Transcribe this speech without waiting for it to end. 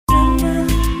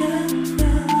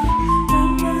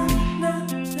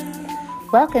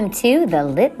Welcome to The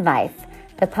Lit Life,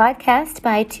 the podcast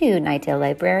by two Nightdale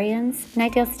librarians,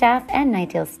 Nightdale staff, and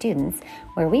Nightdale students,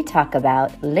 where we talk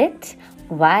about lit,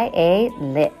 YA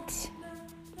lit.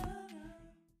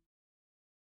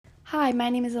 Hi, my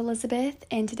name is Elizabeth,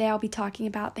 and today I'll be talking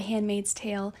about The Handmaid's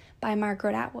Tale by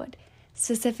Margaret Atwood,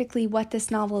 specifically what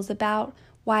this novel is about,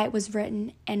 why it was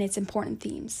written, and its important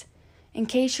themes. In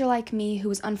case you're like me who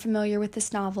is unfamiliar with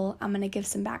this novel, I'm going to give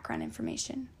some background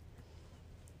information.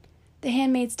 The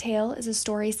Handmaid's Tale is a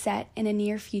story set in a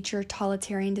near-future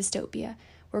totalitarian dystopia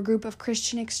where a group of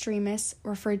Christian extremists,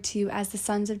 referred to as the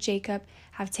Sons of Jacob,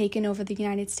 have taken over the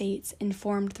United States and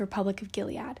formed the Republic of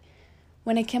Gilead.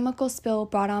 When a chemical spill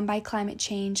brought on by climate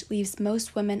change leaves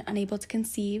most women unable to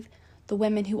conceive, the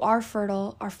women who are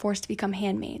fertile are forced to become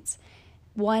handmaids.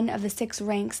 One of the six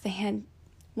ranks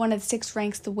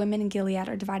the women in Gilead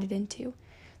are divided into.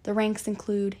 The ranks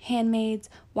include handmaids,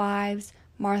 wives,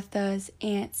 Marthas,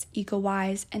 aunts,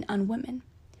 eco-wives, and unwomen.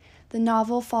 The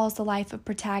novel follows the life of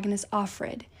protagonist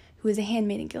Offred, who is a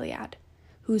handmaid in Gilead,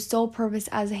 whose sole purpose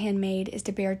as a handmaid is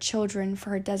to bear children for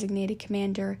her designated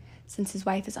commander since his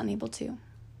wife is unable to.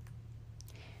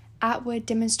 Atwood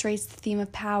demonstrates the theme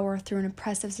of power through an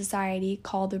oppressive society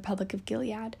called the Republic of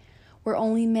Gilead, where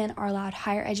only men are allowed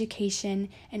higher education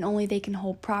and only they can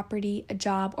hold property, a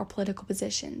job, or political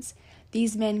positions.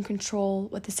 These men control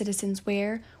what the citizens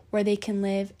wear, where they can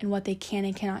live, and what they can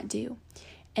and cannot do.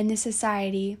 In this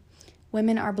society,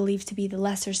 women are believed to be the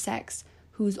lesser sex,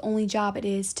 whose only job it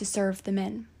is to serve the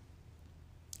men.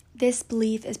 This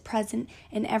belief is present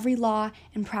in every law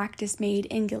and practice made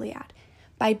in Gilead.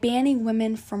 By banning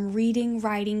women from reading,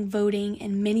 writing, voting,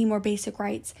 and many more basic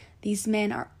rights, these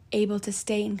men are able to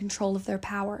stay in control of their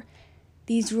power.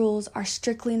 These rules are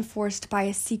strictly enforced by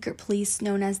a secret police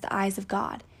known as the Eyes of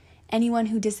God. Anyone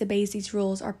who disobeys these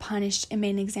rules are punished and made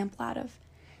an example out of.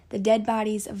 The dead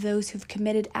bodies of those who have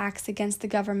committed acts against the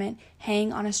government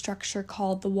hang on a structure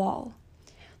called the Wall.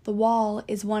 The Wall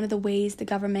is one of the ways the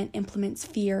government implements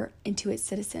fear into its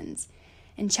citizens.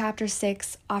 In Chapter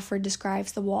 6, Offred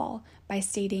describes the Wall by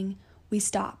stating, "We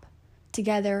stop,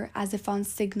 together as if on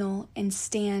signal, and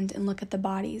stand and look at the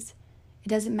bodies. It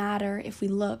doesn't matter if we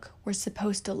look, we're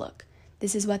supposed to look.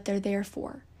 This is what they're there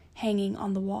for, hanging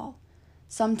on the wall.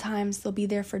 Sometimes they'll be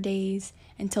there for days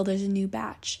until there's a new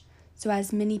batch, so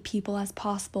as many people as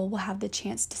possible will have the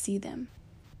chance to see them."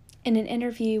 In an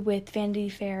interview with Vanity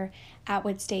Fair,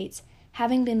 Atwood states,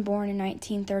 "Having been born in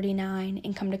 1939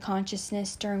 and come to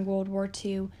consciousness during World War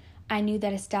II, I knew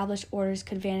that established orders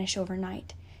could vanish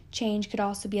overnight. Change could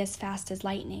also be as fast as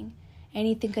lightning.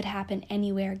 Anything could happen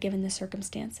anywhere given the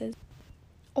circumstances."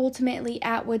 Ultimately,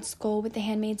 Atwood's goal with The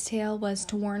Handmaid's Tale was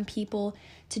to warn people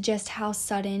to just how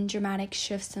sudden dramatic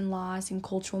shifts in laws and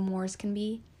cultural mores can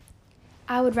be.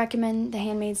 I would recommend The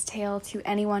Handmaid's Tale to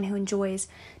anyone who enjoys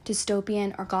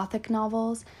dystopian or gothic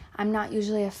novels. I'm not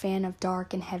usually a fan of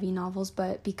dark and heavy novels,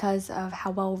 but because of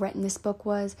how well written this book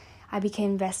was, I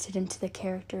became invested into the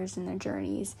characters and their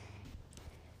journeys.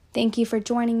 Thank you for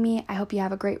joining me. I hope you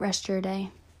have a great rest of your day.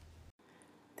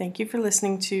 Thank you for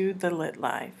listening to The Lit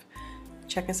Life.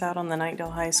 Check us out on the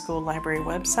Nightdale High School Library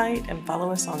website and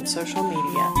follow us on social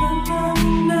media.